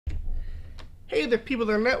Hey there, people of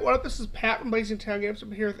the internet. What up? This is Pat from BlazingTalonGames. I'm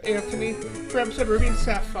here with Anthony for episode Ruby and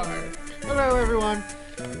Sapphire. Hello, everyone.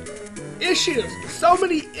 Issues! So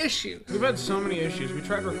many issues! We've had so many issues. We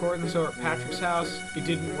tried recording this over at Patrick's house. It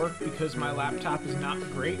didn't work because my laptop is not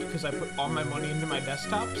great because I put all my money into my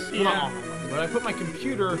desktops. Yeah. Well, not all my money, but I put my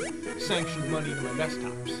computer-sanctioned money into my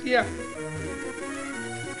desktops. Yeah.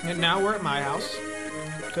 And now we're at my house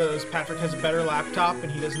because Patrick has a better laptop and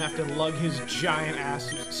he doesn't have to lug his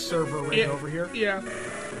giant-ass server rig over here. Yeah.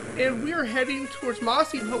 And we are heading towards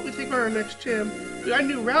Mossy and hope we take our next gym. We got a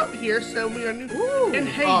new route here, so we got a new... Ooh. And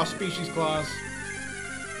hey... Oh, species clause.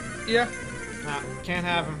 Yeah. Nah, can't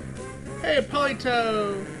have him. Hey,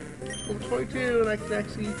 Polytoad! Level 22, and I can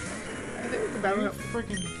actually... I think we can battle him.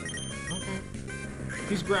 Freaking... Okay.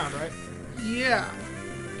 He's ground, right? Yeah.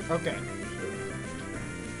 Okay.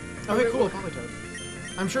 Okay, cool. Polytoad.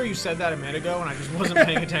 I'm sure you said that a minute ago and I just wasn't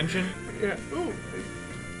paying attention. Yeah. Ooh.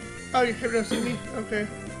 Oh, you're hypnosing me? Okay.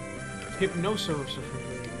 Hypnosurf.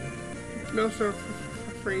 No, sir,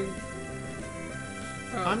 for free.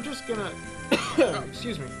 I'm just gonna...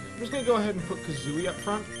 excuse me. I'm just gonna go ahead and put Kazooie up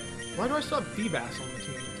front. Why do I still have Feebas on the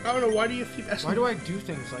team? I don't know, why do you feel... Why do I do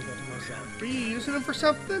things like that to myself? Are you using him for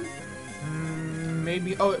something?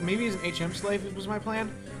 Maybe... Oh, maybe he's an HM slave was my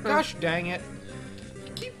plan? Gosh dang it.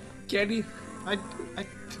 You keep getting... I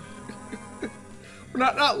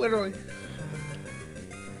Not literally.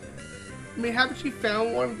 I mean, haven't you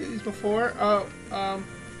found one of these before? I don't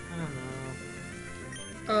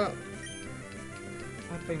know.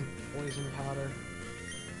 That thing poison powder.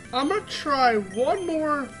 I'm gonna try one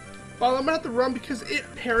more. Well, I'm gonna have to run because it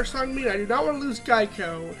parasung me and I do not want to lose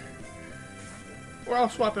Geico. Or I'll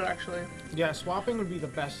swap it, actually. Yeah, swapping would be the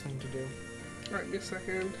best thing to do. Alright, give me a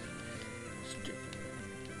second.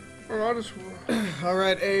 Or I'll just...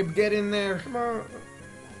 Alright, Abe, get in there. Come on.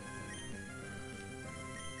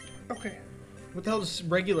 Okay. What the hell does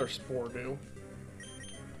regular Spore do?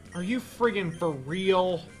 Are you friggin' for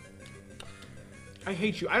real? I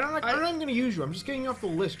hate you. I'm not even gonna use you. I'm just getting you off the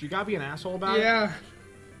list. You gotta be an asshole about it. Yeah.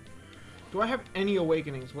 Do I have any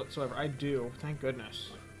awakenings whatsoever? I do. Thank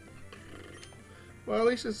goodness. Well,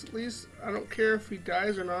 at least I don't care if he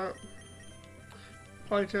dies or not.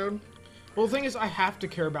 Polytoad. Well, the thing is, I have to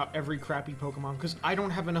care about every crappy Pokemon because I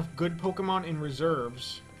don't have enough good Pokemon in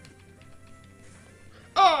reserves.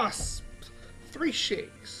 Ah, 3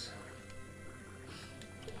 shakes.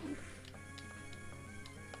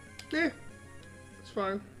 Yeah, it's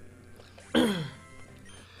fine. Oh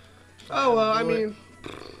well, I mean,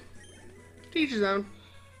 to each his own.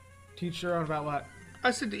 Teach your own about what?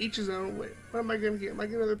 I said to each his own. Wait, what am I gonna get? Am I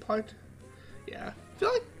getting another Polytoad? Yeah, I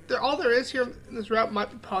feel like all there is here in this route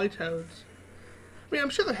might be Polytoads. I mean, I'm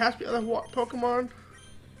sure there has to be other Pokemon.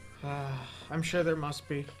 I'm sure there must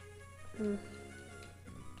be.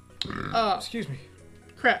 Excuse me.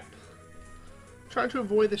 Crap. Trying to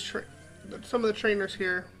avoid this some of the trainers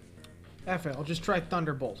here. F it, I'll just try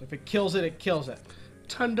Thunderbolt. If it kills it, it kills it.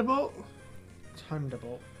 Thunderbolt?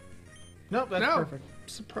 Thunderbolt. Nope, that's no. perfect.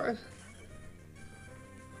 Surprise.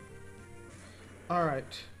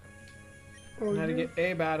 Alright. Oh, Now to get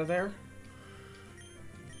Abe out of there.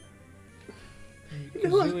 You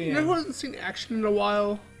know who hasn't seen action in a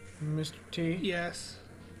while? Mr. T. Yes.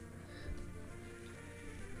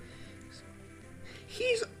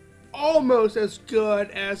 He's almost as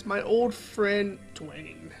good as my old friend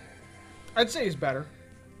Dwayne. I'd say he's better.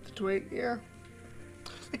 Dwayne, yeah.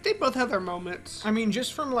 Like, they both have their moments. I mean,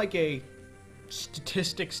 just from like a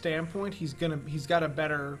statistic standpoint, he's got a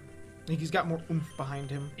better, he's got more oomph behind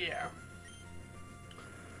him. Yeah.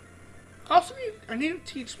 Also, I need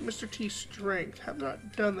to teach Mr. T strength. Have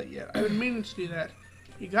not done that yet. I've been meaning to do that.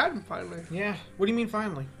 You got him finally. Yeah. What do you mean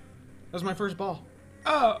finally? That was my first ball.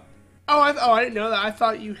 Oh, I didn't know that. I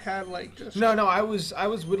thought you had like just. No, I was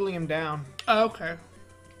whittling him down. Oh, okay.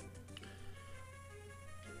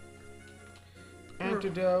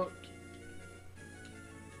 Antidote.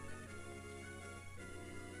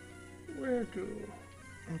 Where do?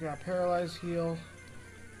 I got paralyzed heal.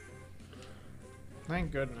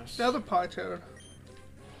 Thank goodness. The other Polytoad.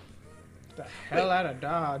 The hell out of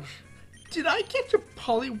Dodge. Did I catch a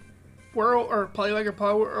Poliwhirl or Poliwag or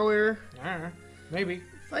Poliwhirl earlier? Maybe.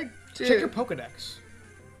 I did. Check your Pokedex.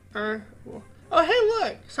 Well. Oh, hey,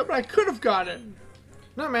 look! Something I could have gotten.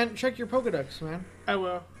 No, man. Check your Pokedex, man. I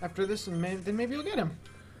will. After this, then maybe you'll get him.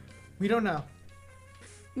 We don't know.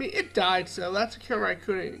 I mean, it died, so that's a camera I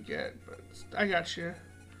couldn't get, but I got you.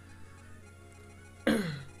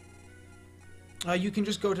 You can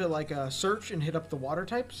just go to like a search and hit up the water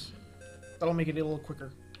types. That'll make it a little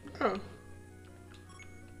quicker. Oh.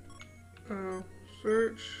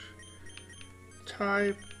 Search.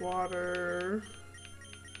 type, water.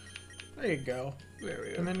 There you go. There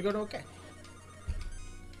we go. And then you go to OK.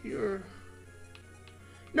 Here.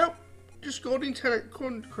 Nope. Just Golden Tenant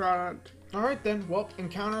Cronut. Alright then. Well,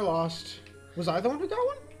 encounter lost. Was I the one who got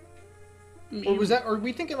one? Me. Or was that, or are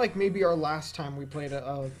we thinking like maybe our last time we played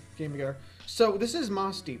a game together? So this is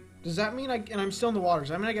Moss Deep. Does that mean and I'm still in the water, does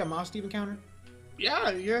that mean I get Moss Deep encounter?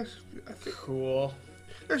 Yeah, yes. I think. Cool.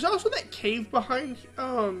 There's also that cave behind,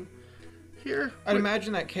 here. I'd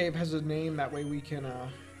imagine that cave has a name, that way we can,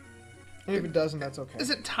 and if it doesn't, that's okay. Is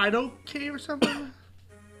it Tidal Cave or something?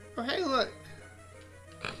 Oh, hey, look.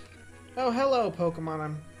 Oh, hello, Pokemon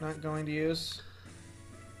I'm not going to use.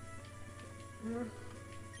 Let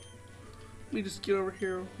me just get over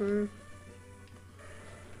here. Okay.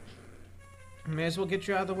 May as well get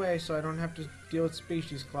you out of the way so I don't have to deal with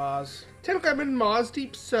species claws. Technically, I'm in Moss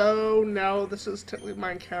Deep, so now this is technically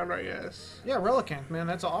my encounter, I guess. Yeah, Relicanth, man,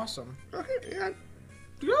 that's awesome. Okay, yeah.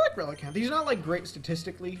 Dude, I like Relicanth. He's not, like, great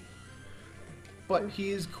statistically, but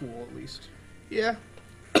he is cool, at least. Yeah.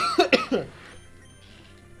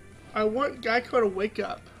 I want Geico to wake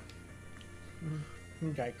up.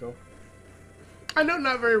 Geico. I know,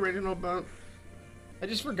 not very original, but... I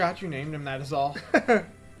just forgot you named him, that is all.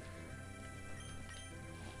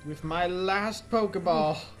 With my last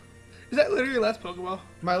Pokeball. Is that literally your last Pokeball?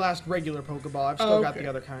 My last regular Pokeball. I've still got okay. the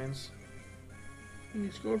other kinds.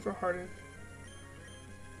 He's going for Harden.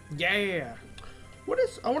 Yeah. What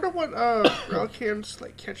is... I wonder what, Relicanth's,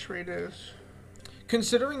 like, catch rate is.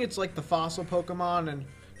 Considering it's like the fossil Pokemon and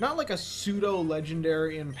not like a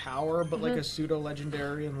pseudo-legendary in power, but like a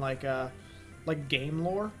pseudo-legendary in like game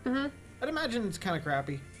lore, I'd imagine it's kind of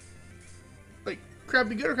crappy. Like,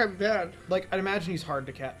 crappy good or crappy bad? Like, I'd imagine he's hard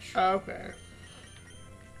to catch. Okay.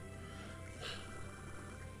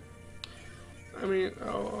 I mean,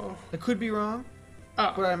 I could be wrong,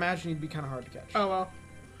 but I imagine he'd be kind of hard to catch. Oh, well.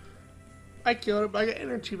 I killed it, but I got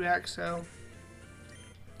energy back, so...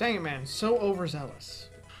 Dang it, man. So overzealous.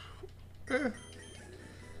 Eh.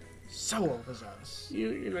 So overzealous.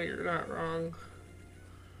 You know you're not wrong.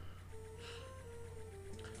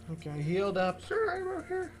 Okay, healed up. Is there an item out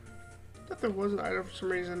here? I thought there was an item for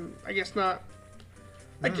some reason. I guess not.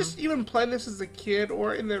 I just even playing this as a kid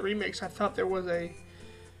or in the remakes, I thought there was a...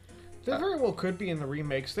 There very well could be in the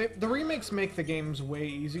remakes. The remakes make the games way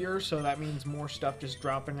easier, so that means more stuff just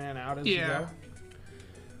dropping in and out as you go.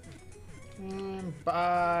 And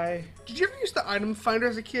bye. Did you ever use the item finder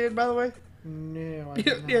as a kid, by the way? No, I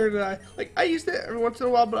Yeah, did neither did I. Like, I used it every once in a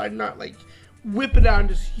while, but I'd not, like, whip it out and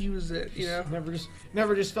just use it, you know?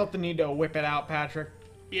 Never just felt the need to whip it out, Patrick.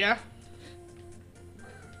 Yeah.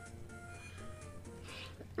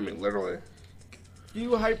 I mean, literally.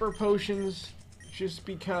 You hyper potions just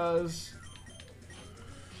because.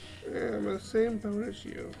 Yeah, I'm in the same boat as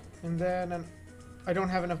you. And then I don't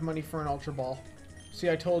have enough money for an Ultra Ball. See,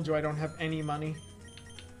 I told you I don't have any money.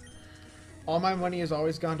 All my money has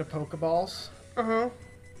always gone to Pokeballs. Uh-huh.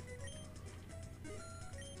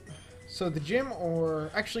 So the gym or...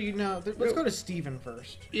 Actually, you know, let's go to Steven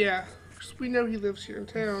first. Yeah. Because we know he lives here in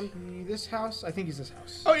town. Is he this house? I think he's this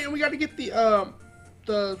house. Oh, yeah, we got to get the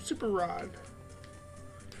Super Rod.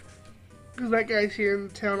 Because that guy's here in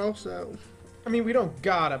town also. I mean, we don't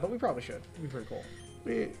gotta, but we probably should. It'd be pretty cool. I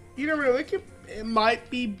mean, you never know. It might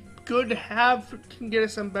be good to have. Can get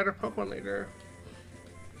us some better Pokemon later.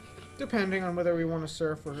 Depending on whether we want to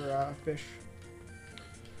surf or fish.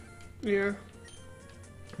 Yeah.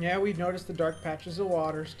 Yeah, we noticed the dark patches of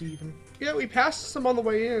water, Steven. Yeah, we passed some on the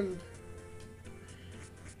way in.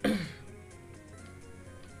 We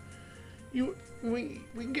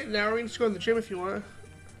can get an hour. We can just go in the gym if you want.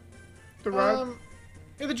 The rod.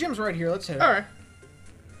 Yeah, the gym's right here. Let's hit it. All right.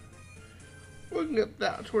 We can get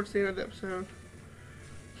that towards the end of the episode.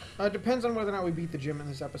 Depends on whether or not we beat the gym in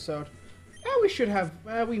this episode. We should have.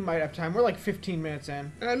 We might have time. We're like 15 minutes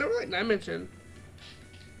in. I know we're like 9 minutes in.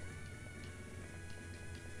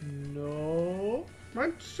 No.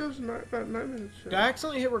 Mine shows about 9 minutes. Did I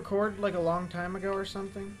accidentally hit record like a long time ago or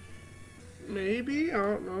something? Maybe. I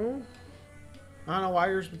don't know. I don't know why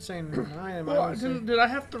yours would say 9. Well, did I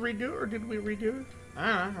have to redo it, or did we redo it?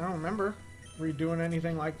 I don't remember redoing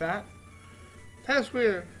anything like that. That's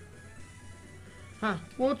weird. Huh.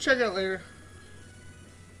 We'll check it out later.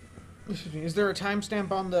 Is there a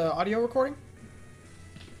timestamp on the audio recording?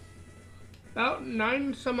 About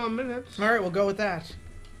 9 some odd minutes. Alright, we'll go with that.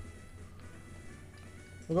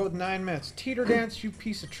 We'll go with 9 minutes. Teeter Dance, you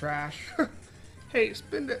piece of trash. Hey,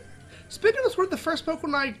 Spindit. Spindit was one of the first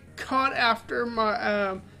Pokemon I caught after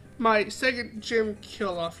my my second gym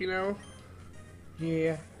kill-off, you know?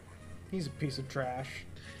 Yeah. He's a piece of trash.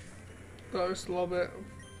 Oh, just a little bit.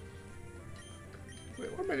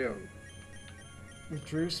 Wait, what am I doing?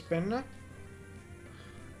 Drew Spinna?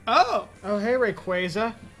 Oh! Oh, hey,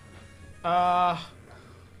 Rayquaza. Why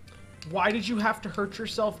did you have to hurt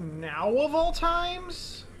yourself now of all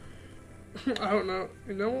times? I don't know.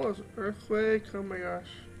 You know what was Earthquake? Oh my gosh.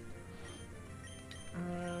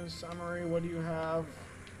 Summary, what do you have?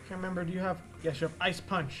 Can't remember, do you have... Yes, you have Ice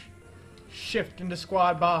Punch. Shift into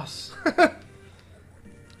Squad Boss.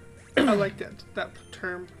 I like that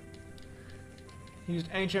term. Used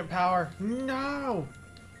Ancient Power. No!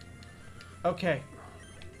 Okay.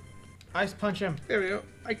 Ice Punch him. There we go.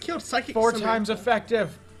 I killed Psychic. 4 times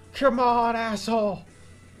effective. Come on, asshole.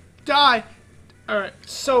 Die! Alright.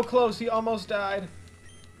 So close, he almost died.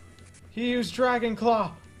 He used Dragon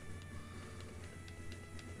Claw.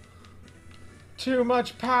 Too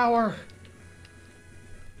much power.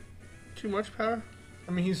 Too much power?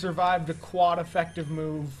 I mean, he survived a quad effective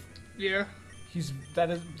move. Yeah.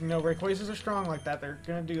 Rayquazas are strong like that. They're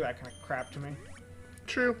gonna do that kind of crap to me.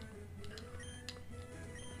 True.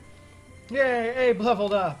 Yay, Abe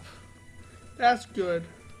leveled up. That's good.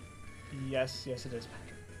 Yes, it is,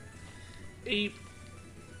 Patrick. Ape.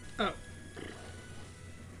 Oh.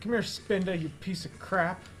 Come here, Spinda, you piece of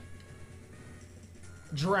crap.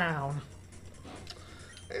 Drown.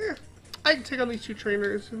 I can take on these 2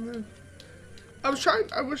 trainers and then... I wish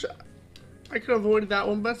I could have avoided that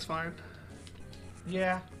one, but that's fine.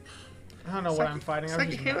 Yeah. I don't know what I'm fighting.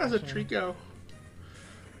 Second hand has a Trico.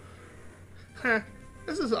 Huh.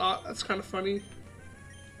 This is odd. That's kind of funny.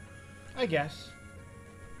 I guess.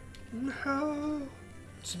 No.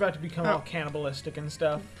 It's about to become all cannibalistic and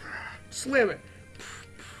stuff. Slam it.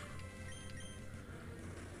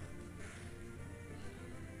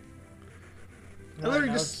 I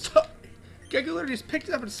literally Gecko literally just picked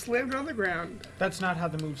it up and slammed it on the ground. That's not how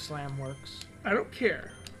the move slam works. I don't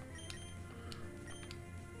care.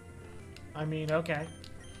 I mean, okay.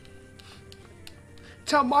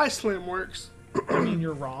 It's how my slam works. I mean,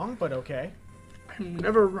 you're wrong, but okay. I'm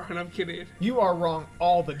never wrong. I'm kidding. You are wrong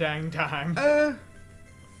all the dang time.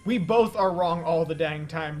 We both are wrong all the dang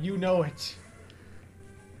time. You know it.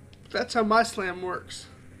 That's how my slam works.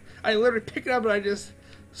 I literally pick it up and I just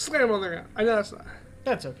slam it on the ground. I know that's not.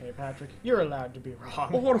 That's okay, Patrick. You're allowed to be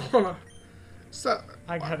wrong. Well, hold on. So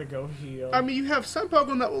I gotta go heal. I mean, you have some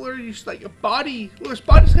Pokemon that will literally use like a body. Well, there's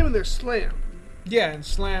body slam and there's slam. Yeah, and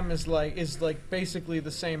slam is like basically the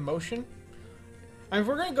same motion. I mean, if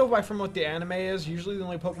we're gonna go by from what the anime is, usually the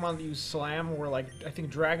only Pokemon that use slam were like I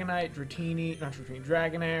think Dragonite,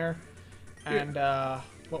 Dragonair, and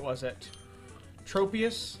what was it?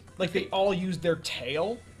 Tropius. Like they all used their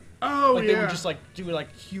tail. Oh, like yeah. they would just like do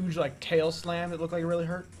like huge like tail slam that looked like it really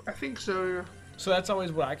hurt. I think so, yeah. So that's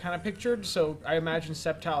always what I kind of pictured. So I imagine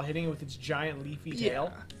Sceptile hitting it with its giant leafy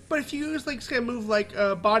tail. But if you use like a move like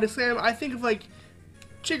body slam, I think of like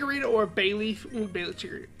Chikorita or Bayleaf.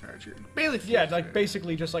 Bayleaf. Yeah, like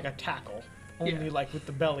basically just like a tackle, only like with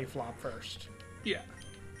the belly flop first. Yeah.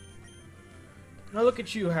 Now look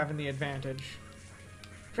at you having the advantage.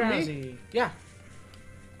 Drowsy. Yeah.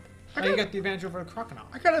 You got the advantage over Crocodile.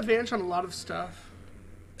 I got advantage on a lot of stuff.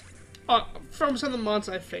 From some of the mons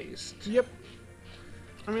I faced. Yep.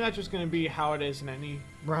 I mean, that's just going to be how it is in any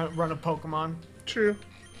run of Pokemon. True.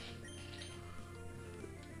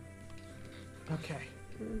 Okay.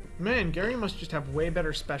 Man, Gary must just have way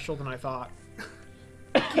better special than I thought.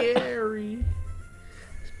 Gary.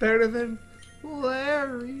 It's better than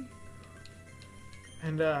Larry.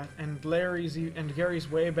 And Gary's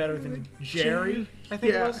way better than Jerry. I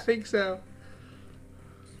think it was. I think so.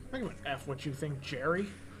 I'm gonna F what you think, Jerry.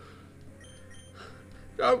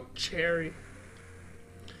 Oh, Cherry.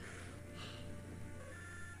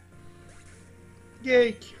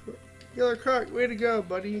 Yay, Killer Croc, way to go,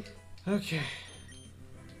 buddy. Okay.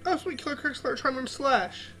 Oh, sweet, Killer Croc started trying to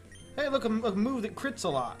slash. Hey, look, a move that crits a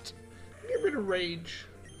lot. Get rid of Rage.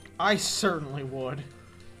 I certainly would.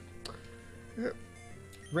 Yep.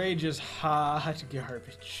 Rage is hot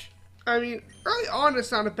garbage. I mean, early on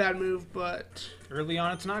it's not a bad move, but... Early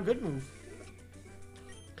on it's not a good move.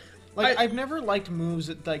 Like, I've never liked moves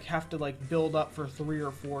that like have to like build up for 3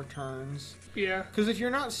 or 4 turns. Yeah. Because if you're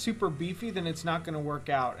not super beefy, then it's not going to work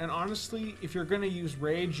out. And honestly, if you're going to use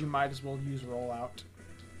Rage, you might as well use Rollout.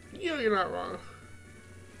 You know, you're not wrong.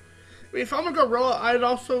 I mean, if I'm going to go Rollout, I'd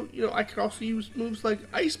also, I could also use moves like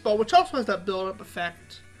Ice Ball, which also has that build-up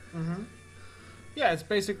effect. Mm-hmm. Yeah, it's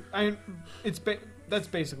basic. That's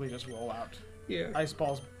basically just Rollout. Yeah. Ice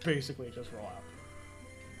Ball's basically just Rollout.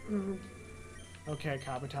 Mm-hmm. Okay,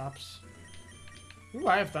 Kabutops. Ooh,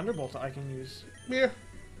 I have Thunderbolt I can use. Yeah.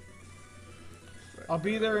 I'll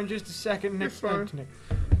be there in just a second, Nick. You're fine. Nick.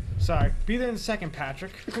 Sorry. Be there in a second,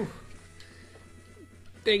 Patrick.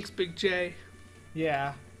 Thanks, Big J.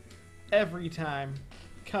 Yeah. Every time,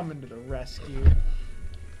 coming to the rescue.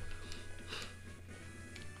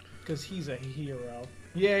 Because he's a hero.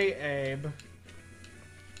 Yay, Abe.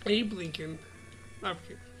 Abe Lincoln.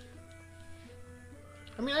 Okay.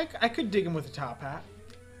 I mean, I could dig him with a top hat.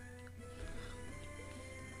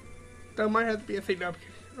 That might have to be a thing. No,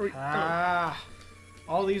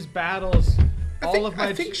 All these battles.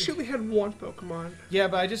 I think she only had one Pokemon. Yeah,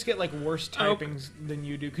 but I just get like worse typings than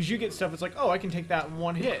you do. Because you get stuff that's like, oh, I can take that in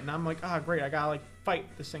one hit. And I'm like, ah, great. I gotta like fight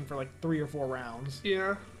this thing for like 3 or 4 rounds.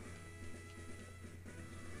 Yeah.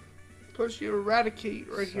 Plus you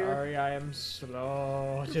eradicate right here. Sorry, I am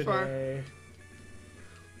slow You're today.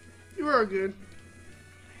 Fine. You are good.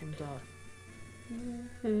 And,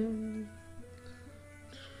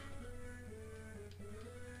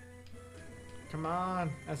 come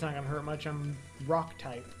on. That's not gonna hurt much. I'm rock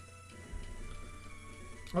type.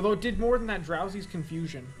 Although it did more than that Drowsy's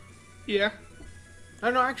Confusion. Yeah. I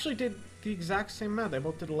don't know, I actually did the exact same amount. They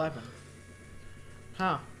both did 11.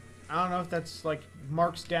 Huh. I don't know if that's like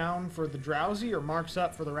marks down for the Drowsy or marks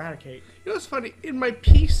up for the Eradicate. You know what's funny? In my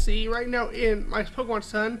PC right now, in my Pokemon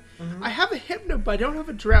Sun, I have a Hypno, but I don't have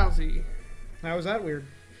a Drowsy. How is that weird?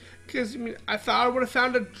 Because I mean, I thought I would have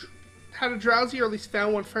had a Drowsy, or at least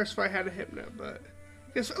found one first if I had a Hypno, but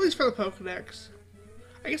I guess at least for the Pokedex.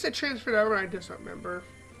 I guess I transferred over and I just don't remember.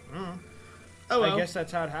 Oh well. I guess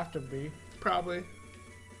that's how it'd have to be. Probably.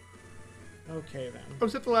 Okay then. Oh,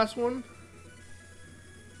 was that the last one?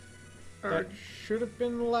 That should have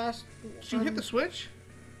been the last. Did you hit the switch?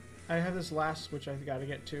 I have this last switch I got to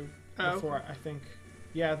get to before okay. I think.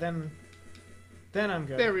 Yeah, then I'm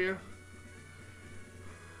good. There we go.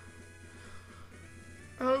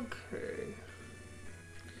 Okay.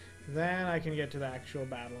 Then I can get to the actual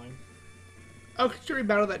battling. Oh, could you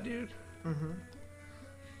rebattle that dude?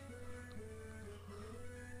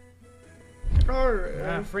 Alright.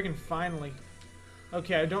 Ah, friggin' finally.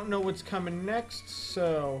 Okay, I don't know what's coming next,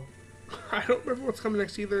 so... I don't remember what's coming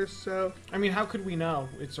next either, so... I mean, how could we know?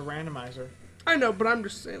 It's a randomizer. I know, but I'm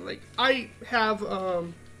just saying, like, I have,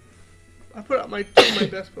 I put out my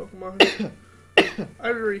best Pokemon. I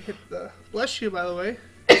already hit the... Bless you, by the way.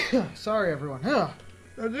 Sorry, everyone. Oh,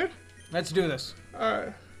 good? Let's do this.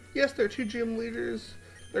 Alright. Yes, they're 2 gym leaders.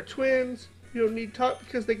 They're twins. You don't need talk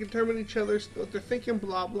because they can determine what they're thinking,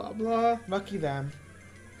 blah, blah, blah. Lucky them.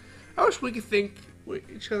 I wish we could think what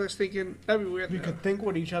each other's thinking. That'd be weird. We could think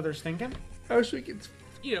what each other's thinking? I wish we could,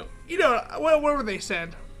 whatever they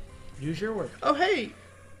said. Use your word. Oh, hey.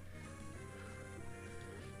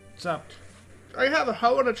 What's up? I have a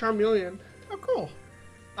Ho and a Charmeleon. Oh, cool.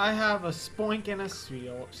 I have a Spoink and a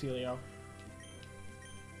Celio.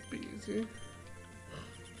 Be easy.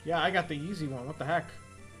 Yeah, I got the easy one. What the heck?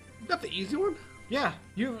 You got the easy one? Yeah,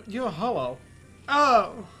 you a Ho-Oh.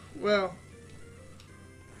 Oh, well.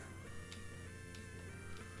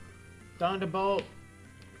 Thunderbolt.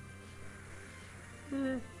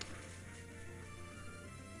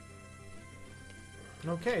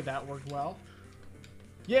 Okay, that worked well.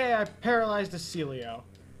 Yeah, I paralyzed a Celio.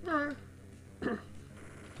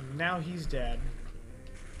 Now he's dead.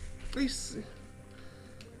 At least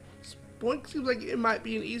Spoink seems like it might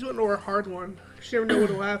be an easy one or a hard one. You never know what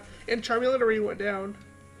it'll have. And Charmeleon already went down.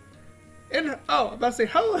 And, I'm about to say,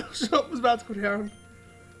 Ho was about to go down.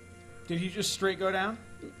 Did he just straight go down?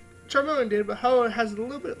 Charmeleon did, but Ho has a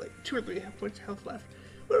little bit, like 2 or 3 points of health left.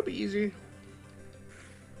 It'll be easy.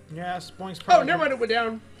 Yeah, Spoink's probably... Oh, never mind, it went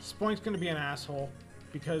down. Spoink's gonna be an asshole.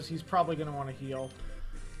 Because he's probably gonna want to heal.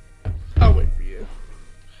 I'll wait for you.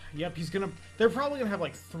 Yep, he's gonna... They're probably gonna have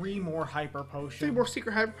like 3 more hyper potions. 3 more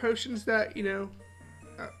secret hyper potions that,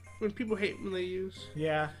 when people hate when they use.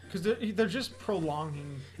 Yeah, because they're just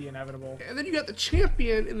prolonging the inevitable. And then you got the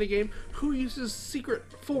champion in the game who uses secret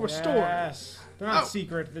full restore. Yes. They're not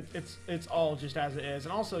secret. It's all just as it is.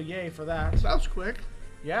 And also, yay for that. That was quick.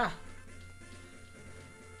 Yeah.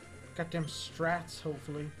 Got them strats,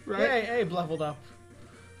 hopefully. Right. Yay, Abe leveled up.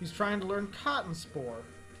 He's trying to learn Cotton Spore.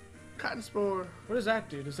 Cotton Spore. What does that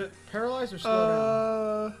do? Does it paralyze or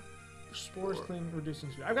slow down? Spores clean,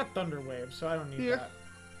 reducing speed. I've got Thunder Wave, so I don't need that.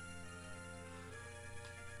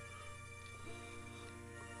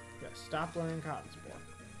 Yeah, stop learning Cotton Spore.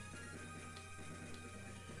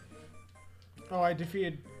 Oh, I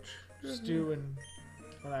defeated Stu and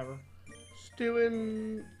whatever. Stu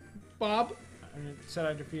and Bob. And it said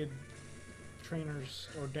I defeated trainers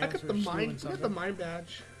or dancers. I got the mine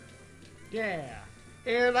badge. Yeah.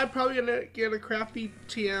 And I'm probably gonna get a crappy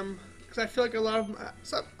TM because I feel like a lot of them,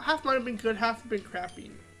 half mine have been good, half have been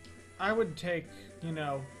crappy. I would take,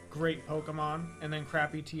 great Pokemon and then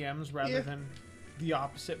crappy TMs rather than the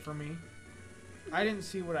opposite for me. I didn't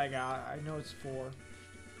see what I got. I know it's 4.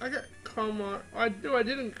 I got come on. I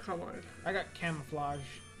didn't come on. I got camouflage.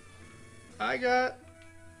 I got.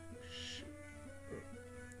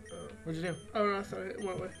 What'd you do? Oh no, I thought it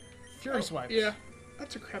went with Fury swipes. Yeah,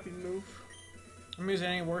 that's a crappy move. I mean, is it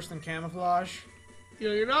any worse than camouflage? You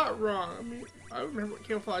know, you're not wrong. I mean, I don't remember what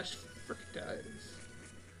camouflage frickin' does.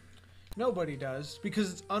 Nobody does,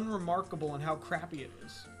 because it's unremarkable in how crappy it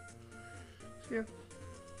is. Yeah.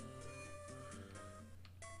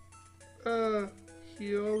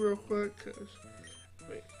 Heal real quick, cause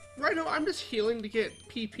wait. Right now, I'm just healing to get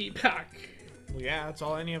PP back. Well, yeah, that's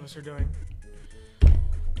all any of us are doing.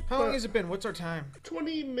 How long has it been? What's our time?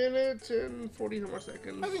 20 minutes and 40 more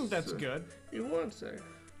seconds. I think that's good. You won't say.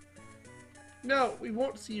 No, we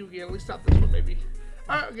won't see you again. At least not this one, maybe.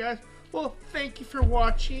 Alright, guys. Well, thank you for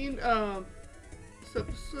watching this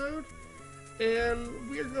episode. And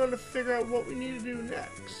we are going to figure out what we need to do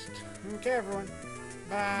next. Okay, everyone.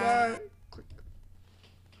 Bye. Bye.